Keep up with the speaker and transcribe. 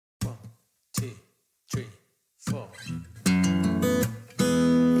Yeah,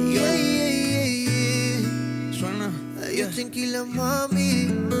 yeah, yeah, yeah. Suena. Yo tranquila, mami.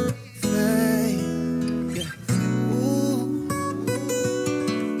 Yeah.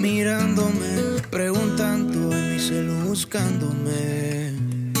 Mirándome, preguntando en mi celu, buscándome.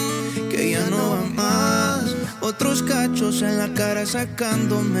 Que ya no va más. Otros cachos en la cara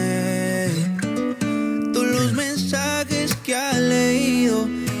sacándome. Todos los mensajes que ha leído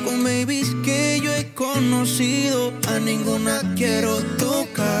con babies que yo he conocido. A ninguna quiero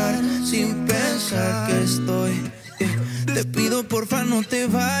tocar sin pensar que estoy. Te pido porfa no te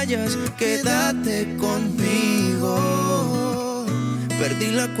vayas, quédate conmigo.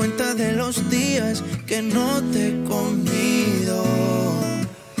 Perdí la cuenta de los días que no te he comido.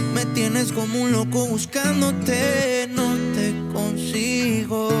 Me tienes como un loco buscándote, no te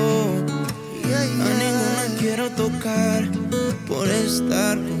consigo. A ninguna quiero tocar por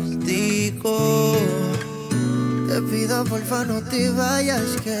estar contigo. Te pido porfa no te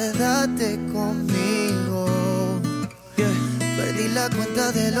vayas, quédate conmigo. Perdí la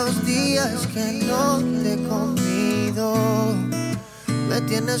cuenta de los días que no te he comido. Me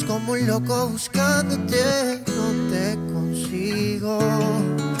tienes como un loco buscándote, no te consigo.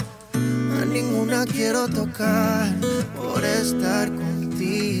 A ninguna quiero tocar por estar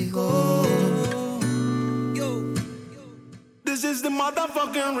contigo. This is the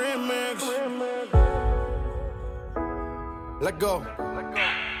motherfucking remix. Let go.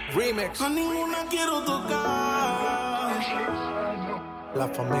 Remix. A ninguna quiero tocar. La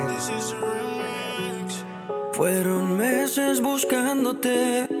familia. This is a remix. Fueron meses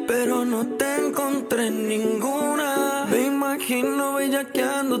buscándote, pero no te encontré ninguna. Me imagino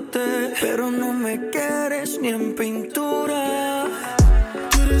bellaqueándote, pero no me quieres ni en pintura.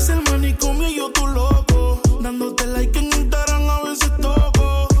 Tú eres el manicomio y yo tu loco. Dándote like en Instagram a veces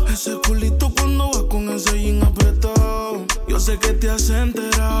toco. Ese culito cuando vas con ese jean apretado. Yo sé que te has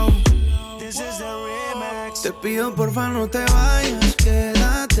enterado. This is the remix. Te pido porfa no te vayas,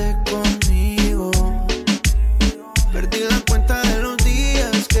 quédate conmigo. Perdí la cuenta de los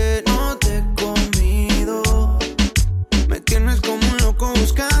días que no te he comido. Me tienes como un loco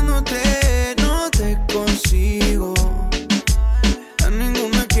buscándote, no te consigo. A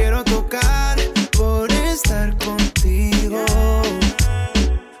ninguna quiero tocar por estar contigo.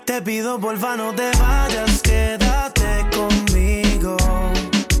 Te pido porfa no te vayas, quédate conmigo.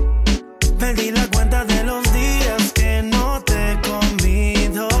 Perdí la cuenta de los días que no te he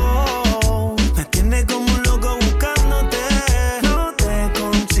comido. Me tienes como un loco buscándote, no te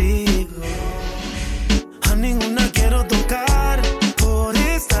consigo. A ninguna quiero tocar por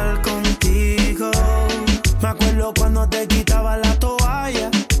estar contigo. Me acuerdo cuando te quitaba la toalla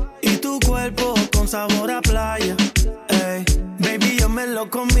y tu cuerpo con sabor a playa. Ey, baby, yo me lo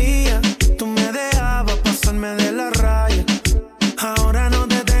comía. Tú me dejabas pasarme de la raya. Ahora no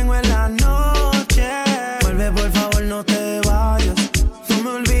te tengo en la noche. Vuelve, por favor, no te vayas. No me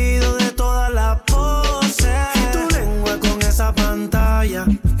olvido de todas las poses y tu lengua con esa pantalla.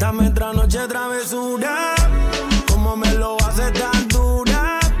 Dame otra noche travesura. Como me lo hace tan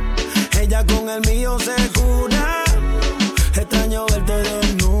dura. Ella con el mío se cura. Extraño verte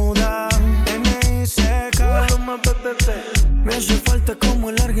desnuda. M.I.C.K. Me hace falta como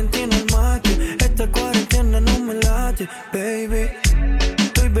el argentino el mate. Esta cuarentena no me late, baby.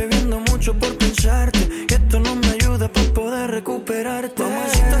 Estoy bebiendo mucho por pensarte. Que esto no me ayuda para poder recuperarte.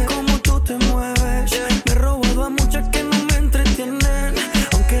 Mamacita, como tú te mueves. Me he robado a muchas que no me entretienen.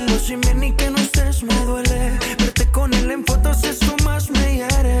 Aunque lo sin bien y que no estés me duele. Verte con él en fotos eso más me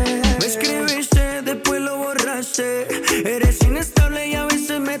hiere. Me escribiste, después lo borraste. Eres inestable y a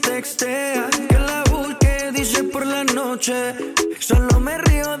veces me texteas. Que la busque, dice por la noche. Solo me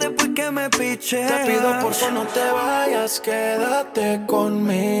río después que me picheas. Te pido porfa no te vayas, quédate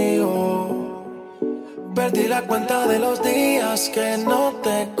conmigo. Perdí la cuenta de los días que no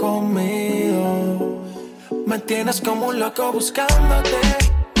te he comido. Me tienes como un loco buscándote,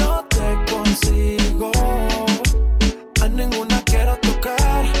 no te consigo. A ninguna quiero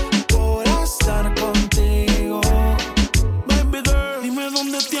tocar por estar contigo. Baby girl, dime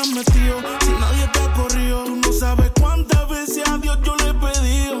dónde te has metido. Si nadie te ha corrido, tú no sabes cuántas veces a Dios yo le he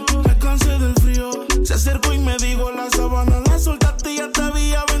pedido. Me cansé del frío. Se acercó y me dijo, la sábana la soltaste y ya te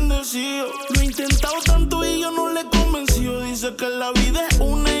había bendecido. Lo he intentado tanto y yo no le he convencido. Dice que la vida es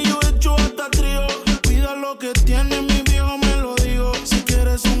una y yo he hecho hasta trío. Cuida lo que tiene, mi viejo me lo digo. Si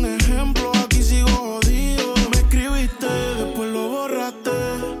quieres un ejemplo, aquí sigo jodido. Me escribiste, después lo borraste.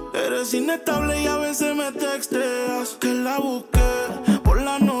 Eres inestable y a veces me texteas. Que la busqué por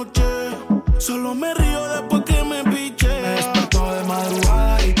la noche. Solo me río después que me piché. Me despertó de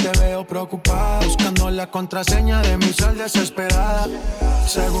madrugada y te veo veo preocupada, buscando la contraseña de mi sal desesperada.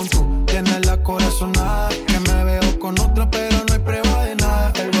 Según tú, tienes la corazonada, que me veo con otra pero no hay prueba de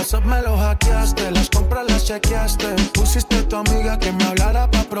nada. El WhatsApp me lo hackeaste, las compras las chequeaste. Pusiste a tu amiga que me hablara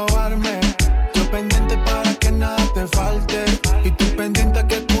pa' probarme. Yo pendiente para que nada te falte, y tú pendiente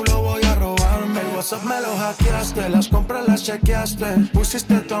que culo voy a robarme. El WhatsApp me lo hackeaste, las compras las chequeaste.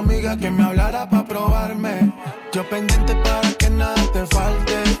 Pusiste a tu amiga que me hablara pa' probarme. Yo pendiente para que nada te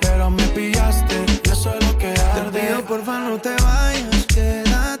falte, pero me pillaste y eso es lo que arde. Te pido porfa no te vayas,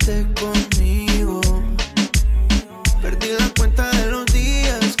 quédate conmigo. Perdí la cuenta de los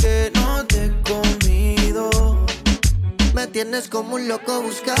días que no te he comido. Me tienes como un loco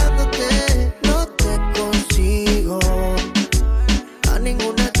buscándote, no te consigo. A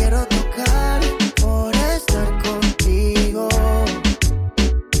ninguna quiero tocar por estar contigo.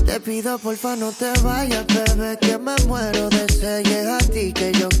 Te pido porfa no te vayas, bebé, que me muero de sed. Llega a ti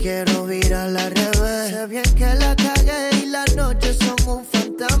que yo quiero ir al revés. Sé bien que la cagué y las noches son un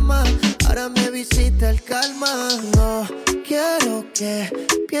fantasma. Ahora me visita el calma. No quiero que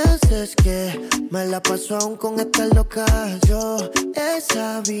pienses que me la paso aún con esta loca. Yo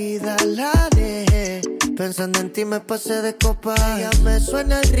esa vida la dejé, pensando en ti me pasé de copa. Ya me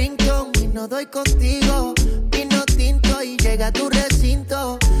suena el ringtone y no doy contigo. Vino tinto y llega a tu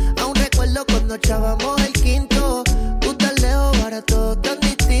recinto. Aún recuerdo cuando echábamos el quinto. Tú tan lejos, ahora todo tan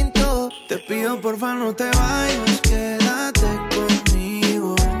distinto. Te pido porfa no te vayas, quédate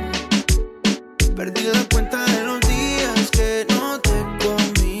conmigo. Perdí la cuenta de los días que no te he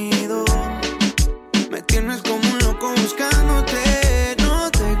comido. Me tienes como un loco buscándote,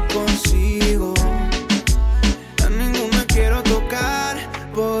 no te consigo. A ninguna quiero tocar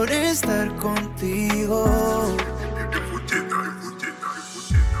por estar contigo.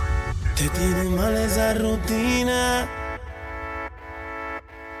 Te tiene mal esa rutina.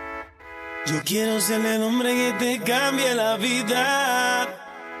 Yo quiero ser el hombre que te cambie la vida.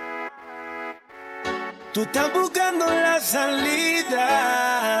 Tú estás buscando la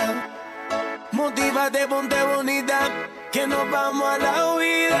salida. Motívate, ponte bonita, que nos vamos a la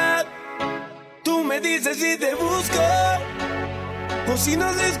huida. Tú me dices si te busco o si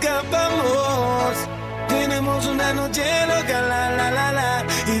nos escapamos. Tenemos una noche loca, la,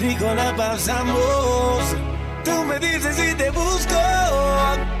 y rico la pasamos. Tú me dices si te busco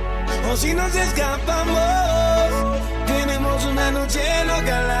o si nos escapamos. Tenemos una noche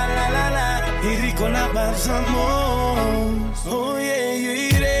loca, la, y rico la pasamos. Oye, yo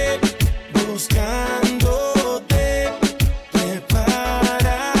iré buscándote.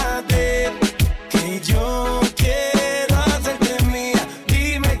 Prepárate, que yo quiero hacerte mía.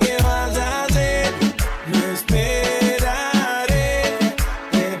 Dime qué vas a hacer. No esperaré.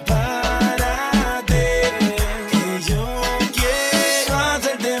 Prepárate, que yo quiero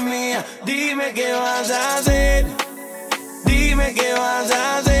hacerte mía. Dime qué vas a hacer. Dime qué vas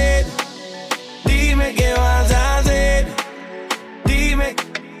a hacer. Dime qué vas a hacer. Dime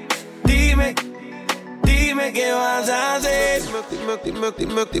qué vas a hacer.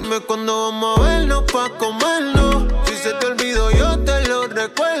 Dime cuándo vamos a vernos pa' comernos. Si se te olvidó yo te lo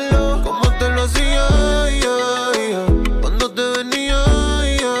recuerdo. Como te lo hacía, cuando te venía,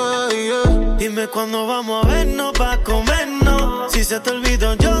 Dime cuándo vamos a vernos pa' comernos. Si se te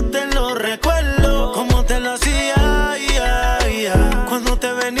olvidó yo te lo recuerdo. Como te lo hacía, cuando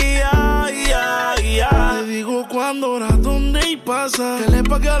te venía, Te digo cuándo, hora, dónde y pasa. Que le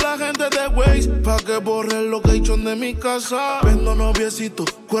pague a la gente de Waze pa' que borre el location de mi casa. Vendo noviecito,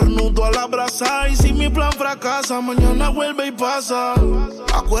 cuernudo a la brasa. Y si mi plan fracasa, mañana vuelve y pasa.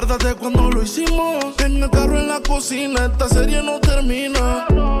 Acuérdate cuando lo hicimos en el carro, en la cocina. Esta serie no termina.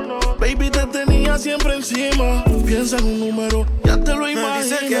 Baby, te tenía siempre encima. Piensa en un número, ya te lo imaginas. Me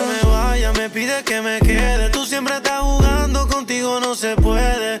dice que me vaya, me pide que me quede. Tú siempre estás jugando, contigo no se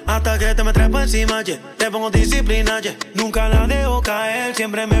puede. Hasta que te me trepo encima, te pongo disciplina, nunca la dejo caer.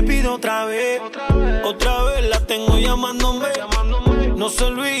 Siempre me pido otra vez. Otra vez la tengo llamándome. No se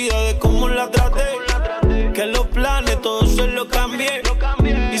olvida de cómo la traté. Que los planes todos se los cambié.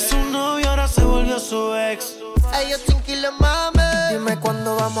 Y su novio ahora se volvió su ex. Ay, yo tranquila, mami. Dime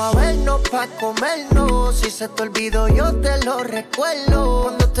cuándo vamos a vernos pa' comernos. Si se te olvidó yo te lo recuerdo.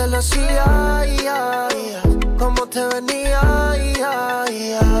 Cuando te lo hacía, como te venía,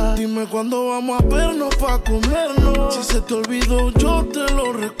 Dime cuándo vamos a vernos pa' comernos. Si se te olvidó yo te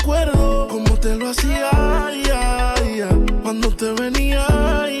lo recuerdo. Como te lo hacía, cuando te venía,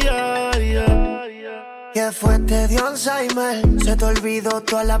 ¿Qué fue? Te dio Alzheimer. Se te olvidó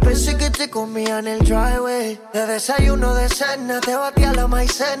todas las veces que te comía en el driveway. De desayuno, de cena, te batía la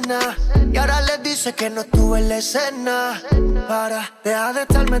maicena. Y ahora les dices que no estuve en la escena. Deja de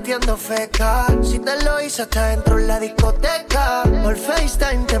estar metiendo feca. Si te lo hice hasta dentro en la discoteca. Por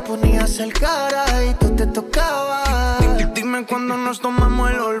FaceTime te ponías el cara y tú te tocabas. Dime cuando nos tomamos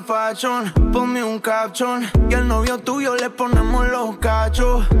el olfachón. Ponme un caption y al novio tuyo le ponemos los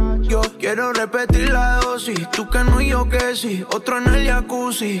cachos. Yo quiero repetir la dosis. Tú que no y yo que sí. Otro en el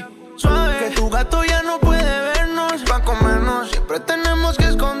jacuzzi. Suave, que tu gato ya no puede vernos. Pa' comernos, siempre tenemos que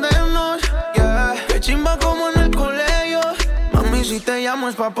escondernos. Yeah, que chimba como en el colegio. Mami, si te llamo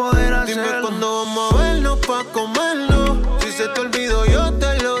es pa' poder hacerlo. Dime cuándo vamos a vernos pa' comerlo. Si se te olvidó yo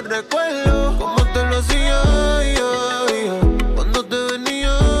te lo recuerdo. Como te lo hacía, cuando te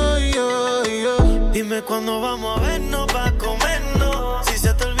venía, Dime cuándo vamos a vernos pa' comernos. Si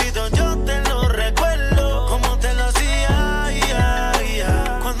se te olvidó yo te lo recuerdo. Como te lo hacía,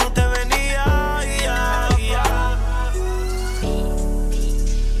 cuando te venía,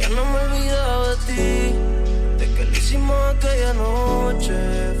 Ya no me he olvidado de ti, de que lo hicimos aquella noche.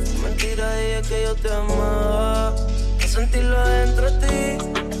 Fue mentira y que yo te amaba. A sentirlo adentro de ti,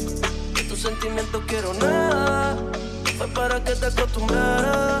 de tus sentimientos quiero nada. No fue para que te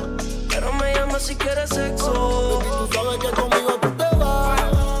acostumbraras, pero me llamas si quieres sexo. Baby, tú sabes que conmigo tú te vas,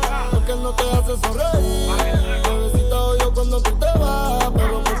 porque él no te hace sonreír. Bebecita odio cuando tú te vas,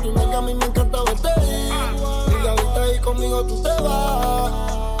 pero por tu nega a mí me encanta verte ir. Y ahorita ahí conmigo tú te vas,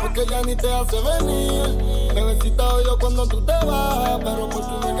 porque ya ni te hace venir. Bebecita odio cuando tú te vas, pero por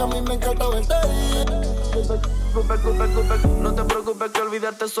tu nega a mí me encanta verte ir. No te preocupes que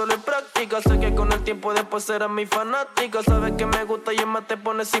olvidarte solo es práctica. Sé que con el tiempo después serás mi fanática. Sabes que me gusta y es más te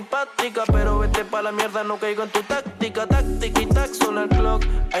pones simpática. Pero vete pa' la mierda, no caigo en tu táctica. Táctica y tac, suena el clock.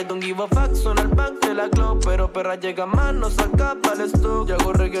 I don't give a fuck, suena el back de la clock. Pero perra llega más, no saca para el stock. Yo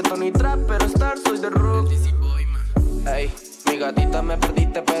hago reggaeton y trap, pero star soy de rock. Ey, mi gatita me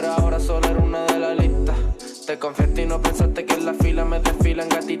perdiste, pero ahora solo era una de la lista. Te confiaste y no pensaste que en la fila me desfilan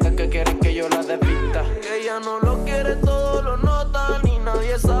gatitas que quieren que yo las desvista. Que ella no lo quiere, todo lo nota. Ni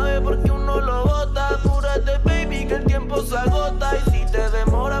nadie sabe por qué uno lo bota. Apúrate, baby, que el tiempo se agota. Y si te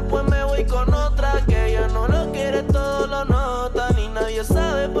demora, pues me voy con otra. Que ella no lo quiere, todo lo nota. Ni nadie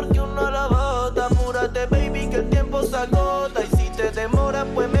sabe por qué uno lo bota. Apúrate, baby, que el tiempo se agota. Y si te demora,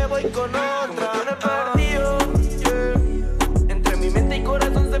 pues me voy con otra. Me perdido, yeah. Entre mi mente y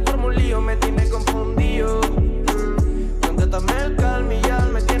corazón se forma un lío. Me tiene confundido. Contéstame el calma y ya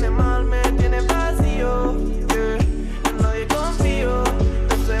me tiene mal, me tiene vacío. En nadie confío.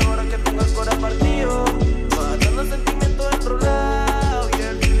 Desde ahora que tengo el corazón partido. Matando sentimientos enrolados y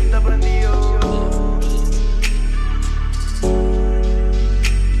el film está prendido.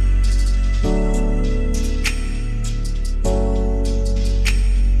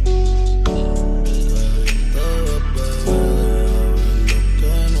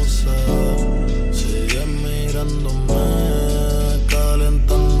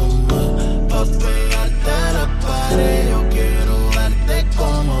 Yo quiero darte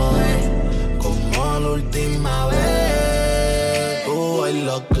como es, como la última vez. Tú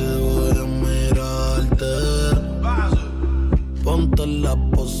bailas que voy a mirarte. Ponte la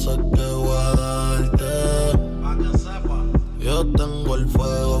pose que voy a darte. Yo tengo el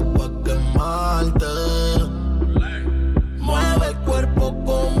fuego pa' quemarte. Mueve el cuerpo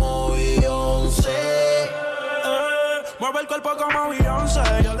como Beyoncé. mueve el cuerpo como Beyoncé.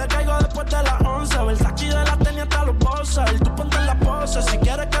 Yo le caigo después de las 11. Versace de la tenía hasta los bosses. Tú ponte en la pose. Si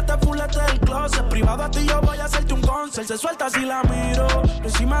quieres que te fulete del closet. Privado a ti yo voy a hacerte un concert. Se suelta si la miro.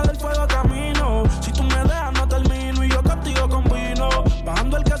 Encima del fuego camino. Si tú me dejas no termino. Y yo contigo combino.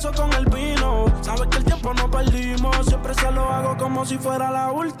 Bajando el queso con el vino. Sabes que el tiempo no perdimos. Siempre se lo hago como si fuera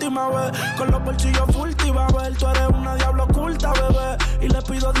la última vez. Con los bolsillos full te iba a ver. Tú eres una diablo oculta, bebé. Y le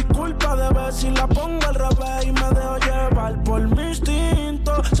pido disculpas de ver si la pongo al revés. Y me dejo llevar por mi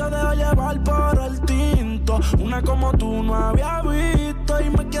instinto. Se deja llevar por el tinto. Una como tú no había visto. Y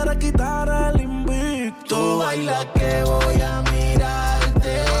me quiere quitar el invicto. Tú baila que voy a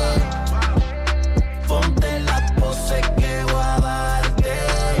mirarte. Ponte la pose que voy a darte.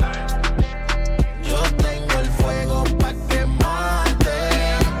 Yo tengo el fuego pa' quemarte.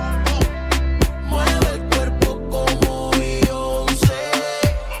 Mueve el cuerpo como Beyoncé.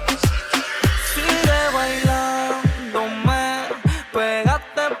 Sigue bailándome,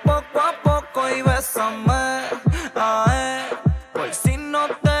 pégate poco a poco y bésame. Por si no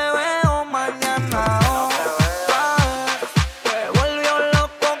te veo mañana otra vez. Te volvió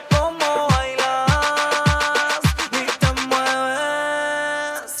loco como bailas y te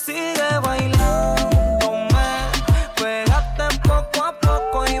mueves. Sigue bailándome,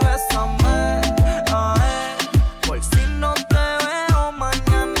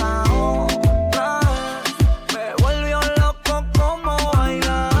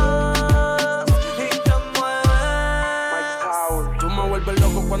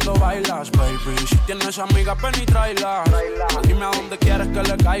 quieras, baby. Si tienes amiga, ven y tráela. Dime a dónde quieres que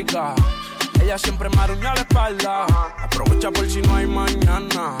le caiga. Ella siempre me arruña la espalda. Aprovecha por si no hay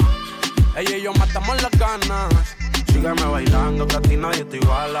mañana. Ella y yo matamos las ganas. Sígueme bailando, que a ti nadie te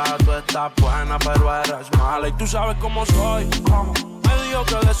iguala. Tú estás buena, pero eres mala. Y tú sabes cómo soy. Me dijo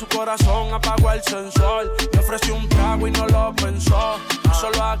que de su corazón apagó el sensor. Me ofreció un trago y no lo pensó. Yo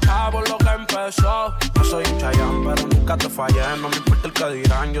solo acabo lo que empezó. No soy un Chayanne, pero nunca te fallé. No me importa el que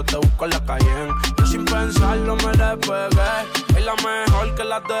dirán, yo te busco en la calle. Yo sin pensarlo me le pegué. Es la mejor que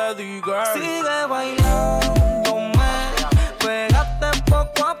la dediqué. Sigue bailándome, pégate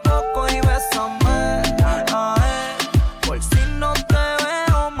poco a poco y bésame. Por si no te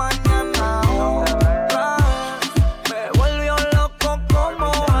veo mañana otra vez. Me volvió loco como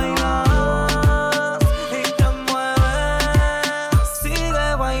bailas y te mueves. Sigue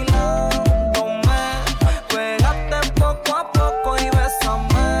bailándome, pégate poco a poco y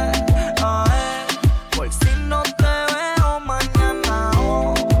bésame. Por si no te veo mañana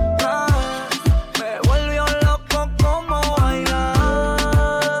otra vez. Me volvió loco como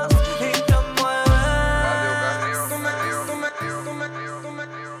bailas y te mueves.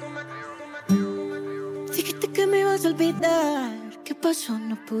 Dijiste que me ibas a olvidar. ¿Qué pasó?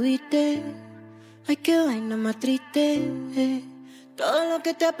 No pudiste. Ay, qué vaina más triste. Todo lo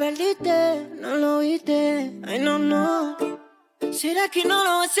que te perdiste, no lo viste. Ay, no, no. ¿Será que no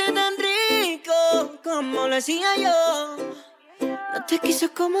lo hace tan rico como lo hacía yo? No te quiso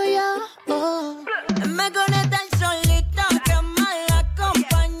como yo. Me conecta el solito que mal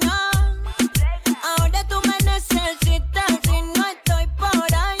acompañó. Ahora tú me necesitas y no estoy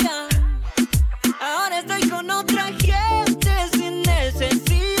por allá. Ahora estoy con otra gente sin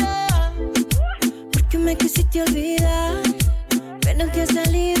necesidad. Porque me quisiste olvidar, pero te ha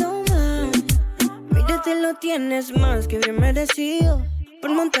salido mal. Mírate, lo tienes más que bien merecido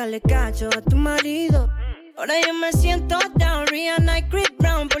por montarle cacho a tu marido. Ahora yo me siento down, Rihanna y Chris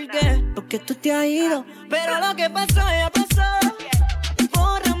Brown. ¿Por qué? Porque tú te has ido. Pero lo que pasó ya pasó.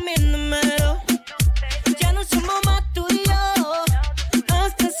 Borra mi número. Ya no somos más tú y yo.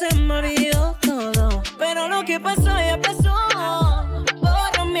 Hasta se me olvidó todo. Pero lo que pasó ya pasó.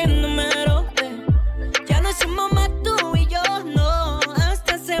 Borra mi número. Ya no somos más tú y yo, no.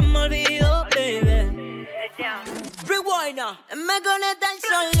 Hasta se me olvidó, baby. Rewind. Me conecta el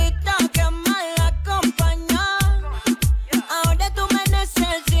solito que mal acompañó. Ahora tú me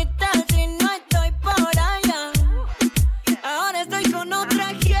necesitas y no estoy por allá. Ahora estoy con otra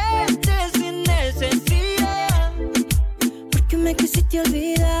gente sin necesidad. Porque me quisiste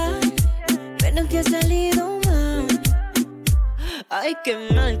olvidar, pero te ha salido mal. Ay, qué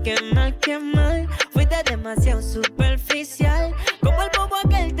mal, qué mal, qué mal. Fuiste demasiado superficial. Como el bobo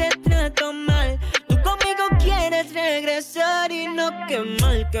aquel te trató mal. Tú conmigo quieres regresar y no, qué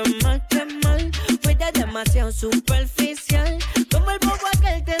mal, qué mal, qué mal. Fuiste demasiado superficial. Como el bobo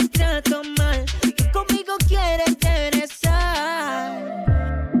aquel te trató mal. Tú conmigo quieres regresar.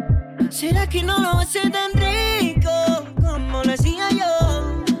 ¿Será que no lo hace tan rico como lo hacía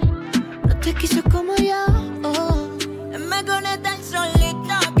yo? No te quiso como yo. Me conecta el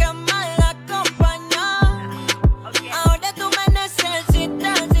solito que mal acompañó. Ahora tú me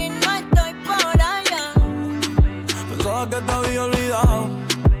necesitas y no estoy por allá. Pensaba que te había olvidado,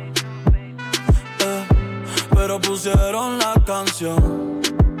 pero pusieron la canción.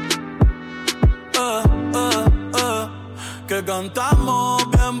 Que cantamos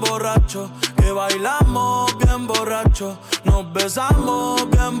bien borrachos, que bailamos bien borrachos, nos besamos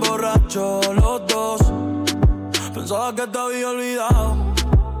bien borrachos los dos. Pensaba que te había olvidado,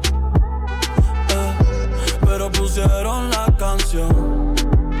 pero pusieron la canción.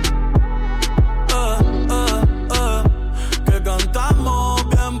 Que cantamos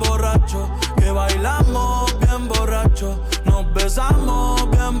bien borrachos, que bailamos bien borrachos, nos besamos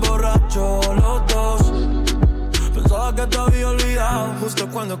bien borrachos los dos. Pensaba que te había olvidado. Justo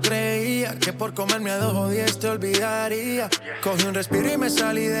cuando creía que por comerme a 2 o 10 te olvidaría. Cogí un respiro y me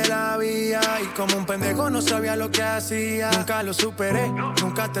salí de la vía. Y como un pendejo no sabía lo que hacía. Nunca lo superé,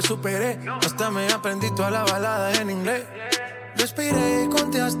 nunca te superé. Hasta me aprendí toda la balada en inglés. Respiré y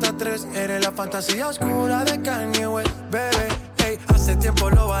conté hasta 3. Eres la fantasía oscura de Kanye West, bebé. Hey, hace tiempo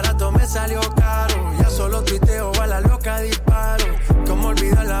lo barato me salió caro. Ya solo tuiteo, a la loca disparo. Como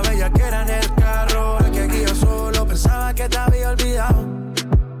olvidar la bella que era en el carro. Aquí yo solo pensaba que te había olvidado.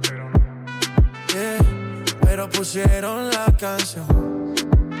 Yeah, pero pusieron la canción.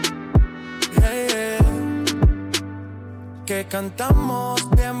 Yeah, yeah. Que cantamos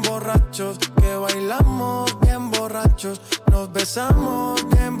bien borrachos, que bailamos bien borrachos, nos besamos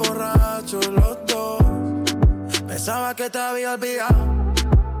bien borrachos los dos. Pensaba que te había olvidado,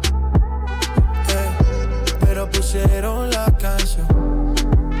 pusieron la canción.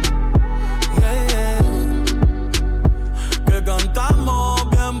 Yeah, yeah. Que cantamos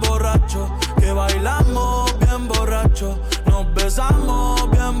bien borracho, que bailamos bien borracho, nos besamos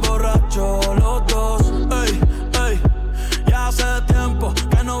bien borracho los dos. Ey, ey, ya hace tiempo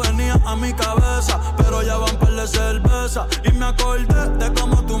que no venía a mi cabeza, pero ya van par de cerveza y me acordé de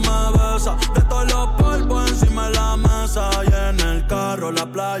cómo tú me besas, de todos los polvos encima de la mesa y en el carro, la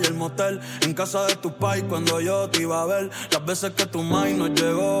playa, el motel, en casa de tu pai cuando yo te iba a ver, las veces que tu mai nos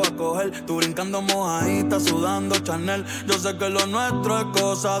llegó a coger, tú brincando mojadita, sudando Chanel. Yo sé que lo nuestro es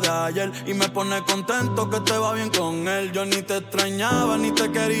cosa de ayer y me pone contento que te va bien con él. Yo ni te extrañaba ni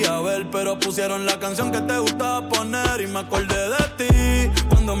te quería ver, pero pusieron la canción que te gustaba poner y me acordé de ti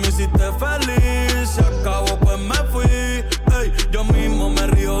cuando me hiciste feliz. Se acabó pues me fui, ey, yo mismo me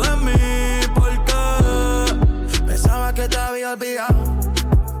río de mí porque pensaba que te había olvidado,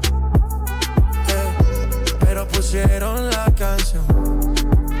 pero pusieron la canción.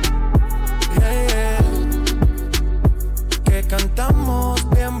 Yeah, yeah. Que cantamos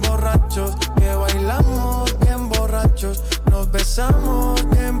bien borrachos, que bailamos bien borrachos, nos besamos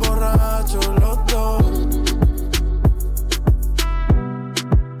bien borrachos los dos.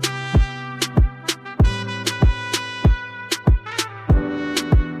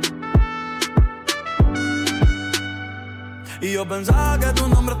 Y yo pensaba que tu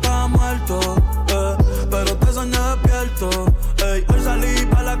nombre estaba muerto, pero te soñé despierto. Ey, hoy salí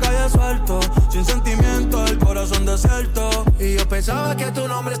pa' la calle suelto, sin sentimiento, el corazón desierto. Y yo pensaba que tu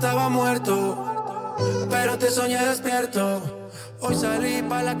nombre estaba muerto, pero te soñé despierto. Hoy salí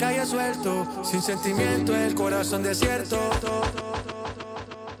pa' la calle suelto, sin sentimiento, el corazón desierto.